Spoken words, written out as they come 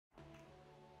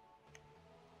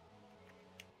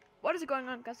What is going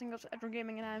on, guys? It's Edward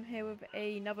Gaming, and I'm here with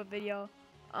another video.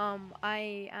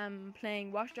 I am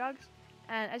playing Watch Dogs,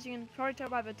 and as you can probably tell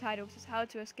by the title, this is how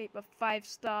to escape a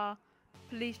 5-star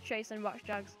police chase in Watch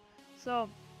Dogs. So,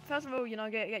 first of all,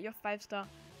 get your 5-star,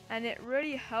 and it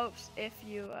really helps if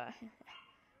you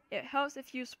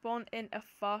spawn in a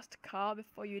fast car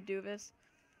before you do this.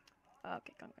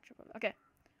 Okay.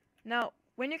 Now,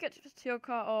 when you get to your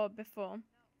car or before,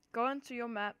 go into your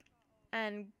map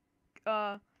and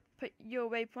put your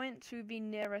waypoint to the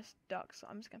nearest dock. So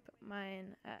I'm just gonna put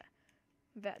mine at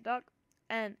that dock,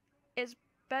 and it's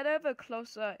better the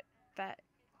closer that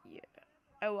you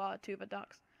are to the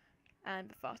docks, and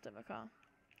the faster the car.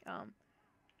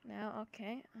 Now,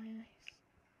 okay,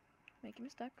 making a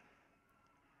mistake.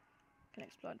 Can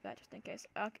explode that just in case.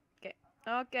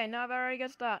 Okay, now I've already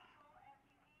got start.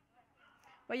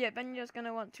 But yeah, then you're just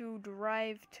gonna want to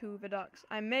drive to the docks.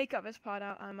 I may cut this part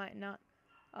out, I might not.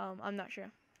 I'm not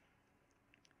sure.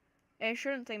 It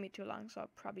shouldn't take me too long, so I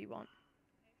probably won't.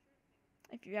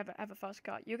 If you ever have a fast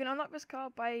car, you can unlock this car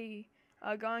by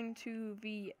going to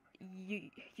the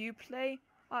Uplay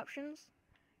options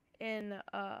in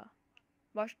the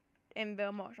Watch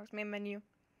Dogs main menu.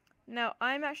 Now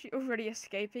I'm actually already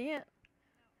escaping it.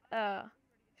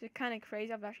 It's kind of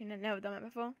crazy. I've actually never done it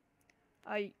before.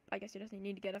 I guess you just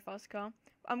need to get a fast car.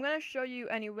 I'm gonna show you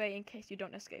anyway in case you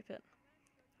don't escape it.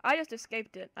 I just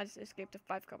escaped it. I just escaped a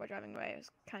 5 car by driving away. It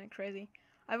was kind of crazy.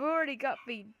 I've already got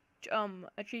the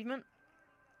achievement,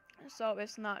 so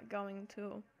it's not going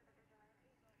to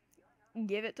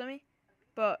give it to me.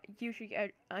 But you should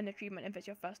get an achievement if it's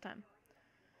your first time.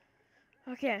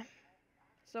 Okay.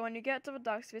 So when you get to the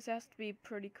docks, this has to be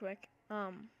pretty quick.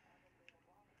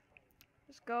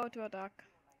 Just go to a dock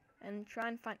and try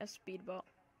and find a speedboat.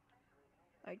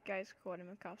 Like, guys, calling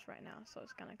the cops right now, so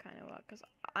it's gonna kind of work. Cause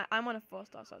I'm on a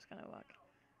 4-star, so it's gonna work.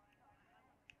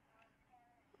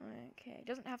 Okay, it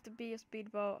doesn't have to be a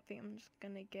speedboat. I think I'm just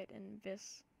gonna get in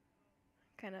this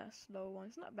kind of slow one.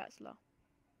 It's not that slow.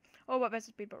 Oh, but there's a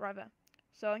speedboat right there.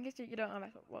 So in case you don't know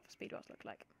what the speedboats look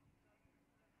like.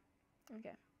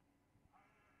 Okay.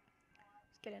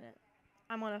 Let's get in it.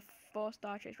 I'm on a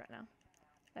 4-star chase right now.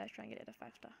 Let's try and get it a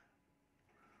 5-star.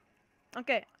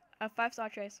 Okay, a 5-star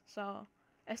chase, so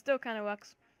it still kind of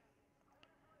works.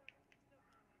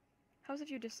 How's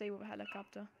if you disable the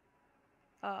helicopter?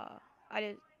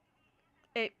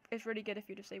 It's really good if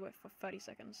you disable it for 30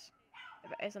 seconds.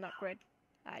 If it is an upgrade.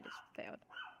 I just failed.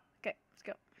 Okay, let's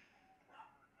go.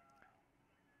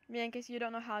 Yeah, in case you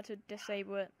don't know how to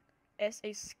disable it, it's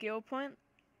a skill point.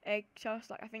 It costs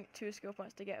like, I think, 2 skill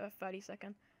points to get a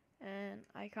 30-second. And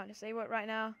I can't disable it right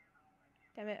now.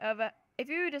 Damn it, if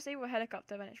you disable a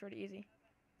helicopter, then it's really easy.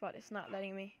 But it's not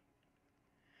letting me.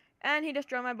 And he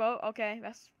destroyed my boat. Okay,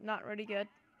 that's not really good.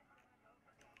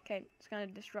 Okay, it's gonna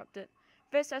disrupt it.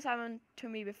 This has happened to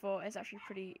me before. It's actually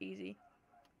pretty easy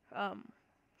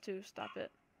to stop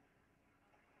it.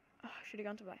 Oh, should have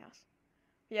gone to the house.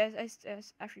 Yeah,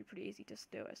 it's actually pretty easy to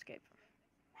still escape.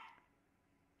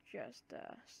 Just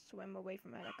swim away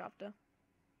from a helicopter.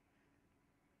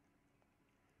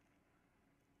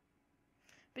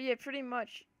 But yeah, pretty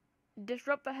much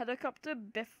disrupt the helicopter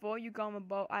before you go on the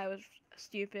boat. I was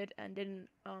stupid and didn't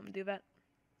do that.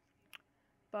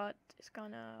 But it's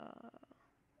gonna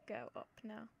go up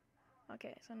now.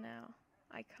 Okay, so now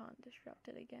I can't disrupt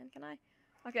it again, can I?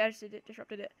 Okay, I just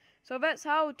disrupted it. So that's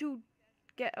how to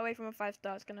get away from a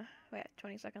 5-star. It's gonna wait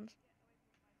 20 seconds.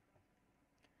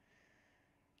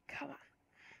 Come on.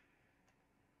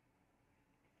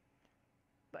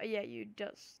 But yeah, you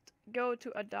just go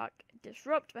to a dock,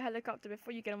 disrupt the helicopter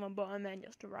before you get on the boat, and then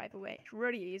just drive away. It's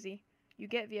really easy. You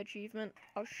get the achievement.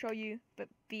 I'll show you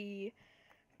the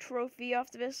trophy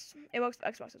after this. It works for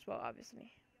Xbox as well,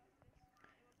 obviously.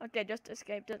 Okay, just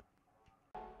escaped it.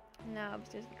 Now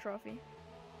this is the trophy.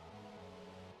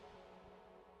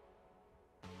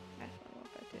 That's what I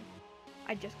want that too.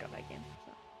 I just got back in,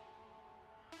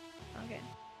 so. Okay.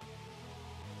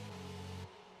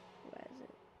 Where is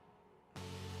it?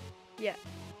 Yeah.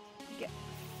 You get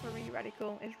 3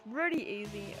 radical. It's really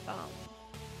easy.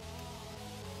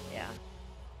 Yeah.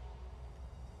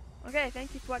 Okay,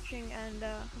 thank you for watching, and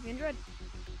hope you enjoyed.